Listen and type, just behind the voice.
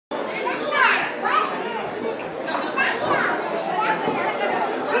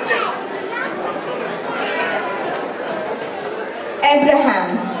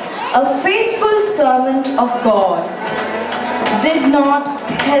a faithful servant of God, did not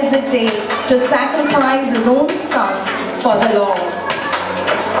hesitate to sacrifice his own son for the Lord.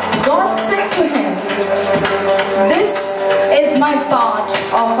 God said to him, "This is my part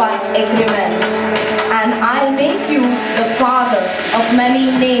of our agreement, and I'll make you the father of many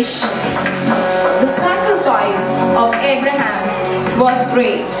nations." The sacrifice of Abraham was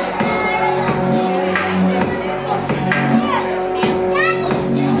great.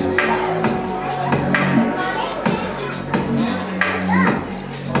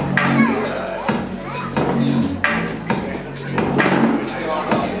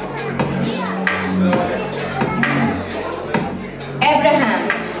 Abraham,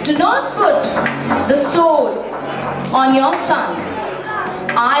 do not put the sword on your son.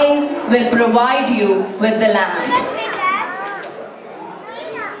 I will provide you with the lamb.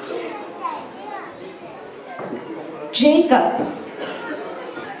 Jacob.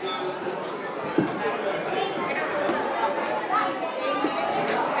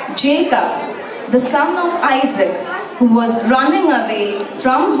 Jacob, the son of Isaac, who was running away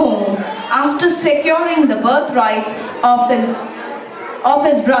from home after securing the birthrights of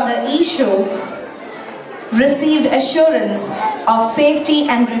his brother Esau, received assurance of safety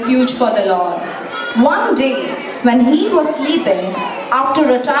and refuge for the Lord. One day, when he was sleeping, after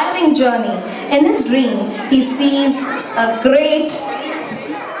a tiring journey, in his dream, he sees a great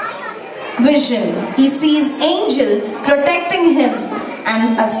vision. He sees angel protecting him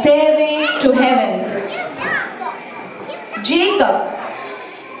and a stairway to heaven. Jacob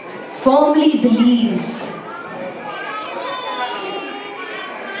firmly believes.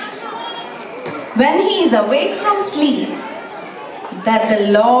 When he is awake from sleep, that the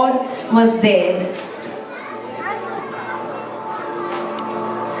Lord was there,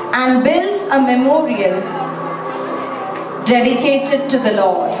 and builds a memorial dedicated to the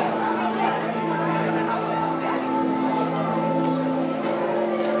Lord.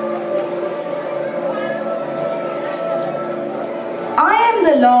 I am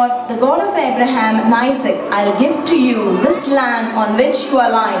the Lord, the God of Abraham and Isaac. I'll give to you this land on which you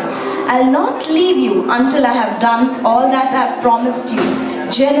are lying. I'll not leave you until I have done all that I have promised you.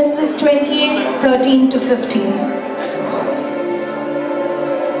 Genesis 28:13-15.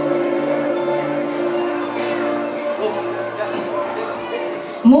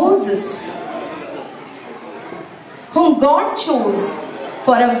 Moses, whom God chose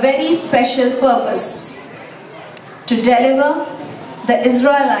for a very special purpose, to deliver the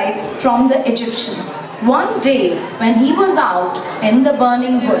Israelites from the Egyptians. One day, when he was out in the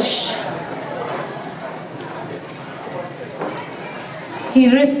burning bush, he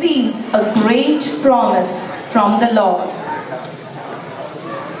receives a great promise from the Lord.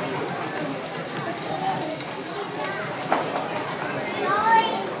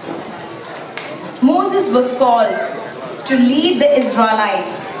 Moses was called to lead the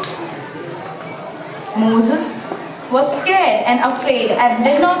Israelites. Moses was scared and afraid and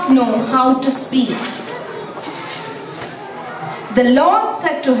did not know how to speak. The Lord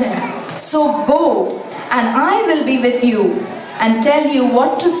said to him, "So go, and I will be with you and tell you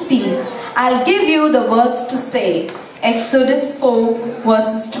what to speak. I'll give you the words to say." Exodus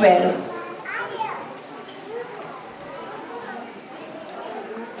 4:12.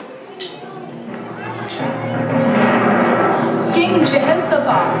 King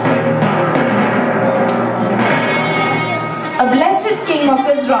Jehoshaphat, a blessed king of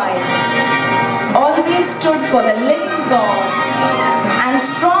Israel, always stood for the living God and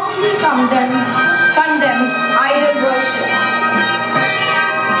strongly condemned idol worship.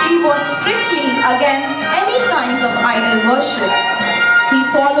 He was strictly against any kinds of idol worship. He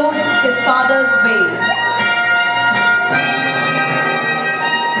followed his father's way.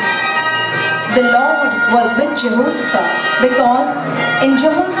 The Lord was with Jehoshaphat because in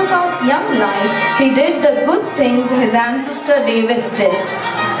Jehoshaphat's young life he did the good things his ancestor David did.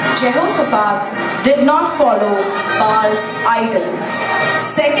 Jehoshaphat did not follow Baal's idols.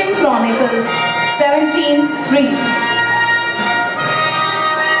 2 Chronicles 17:3.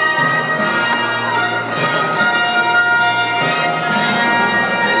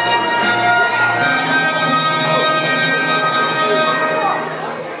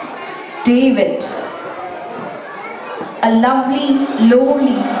 David, a lovely,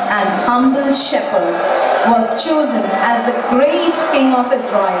 lowly and humble shepherd, was chosen as the great king of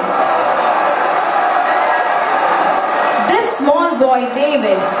Israel. This small boy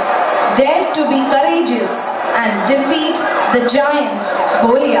David dared to be courageous and defeat the giant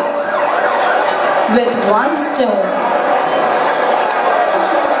Goliath with one stone.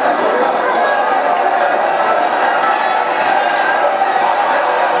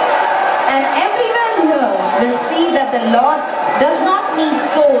 does not need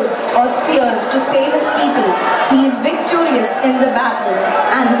swords or spears to save his people. He is victorious in the battle,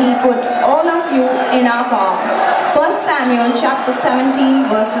 and he put all of you in our power. 1 Samuel chapter 17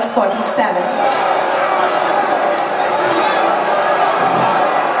 verses 47.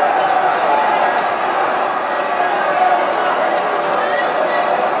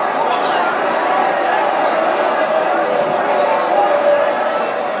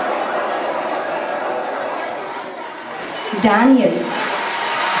 Daniel,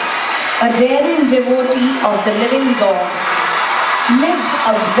 a daring devotee of the living God, lived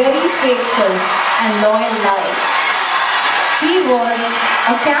a very faithful and loyal life. He was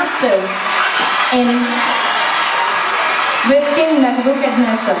a captive with King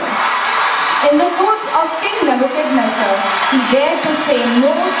Nebuchadnezzar. In the courts of King Nebuchadnezzar, he dared to say no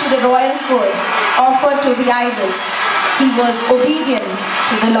to the royal food offered to the idols. He was obedient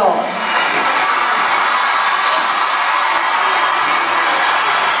to the Lord.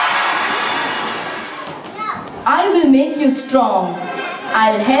 I will make you strong.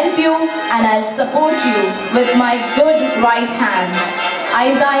 I'll help you and I'll support you with my good right hand.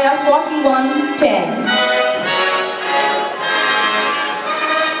 Isaiah 41:10.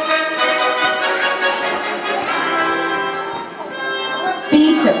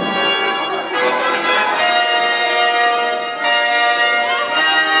 Peter.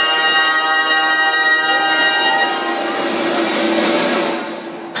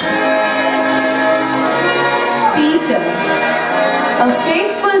 A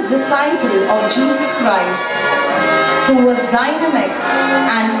faithful disciple of Jesus Christ, who was dynamic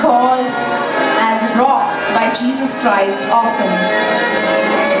and called as rock by Jesus Christ often.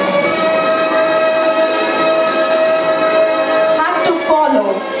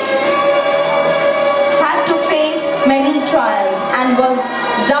 Had to face many trials and was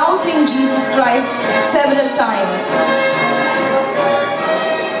doubting Jesus Christ several times.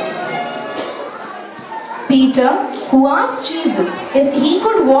 Peter, who asked Jesus if he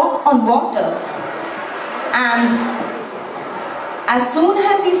could walk on water, and as soon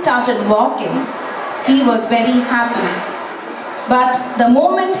as he started walking, he was very happy. But the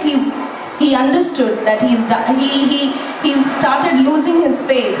moment he understood that he started losing his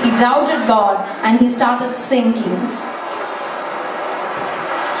faith, he doubted God and he started sinking.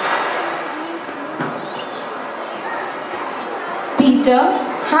 Peter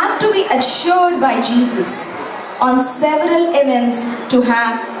had to be assured by Jesus on several events to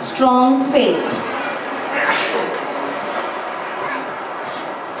have strong faith.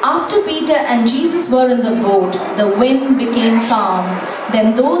 After Peter and Jesus were in the boat, the wind became calm.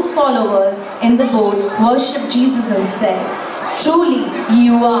 Then those followers in the boat worshipped Jesus and said, "Truly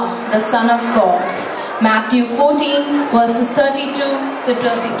you are the Son of God." Matthew 14 verses 32 to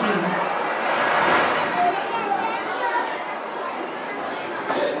 33.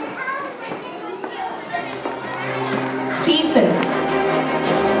 Stephen,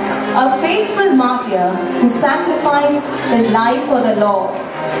 a faithful martyr who sacrificed his life for the Lord.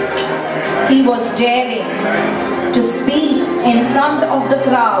 He was daring to speak in front of the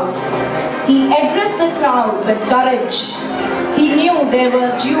crowd. He addressed the crowd with courage. He knew there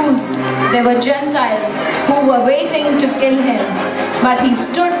were Jews, there were Gentiles who were waiting to kill him, but he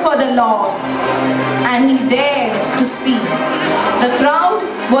stood for the Lord and he dared to speak. The crowd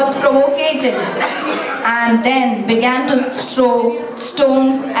was provoked and then began to throw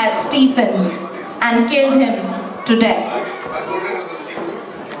stones at Stephen and killed him to death.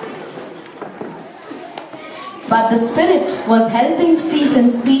 But the Spirit was helping Stephen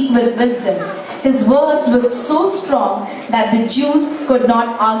speak with wisdom. His words were so strong that the Jews could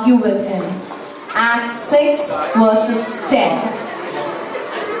not argue with him. Acts 6 verses 10.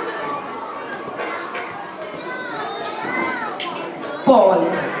 Paul,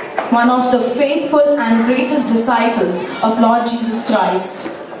 one of the faithful and greatest disciples of Lord Jesus Christ,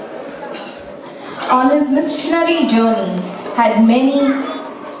 on his missionary journey had many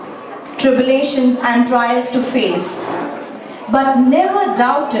tribulations and trials to face, but never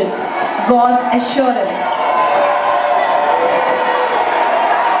doubted God's assurance.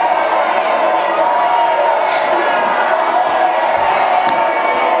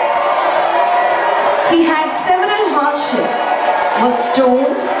 He had several hardships, was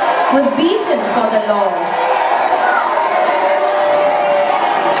stoned, was beaten for the Lord.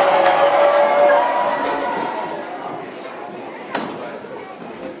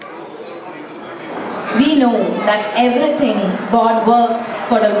 We know that everything God works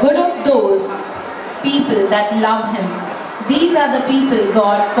for the good of those people that love Him. These are the people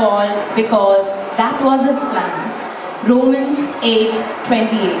God called because that was His plan. Romans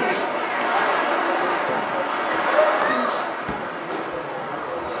 8:28.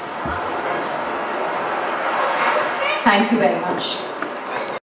 Thank you very much.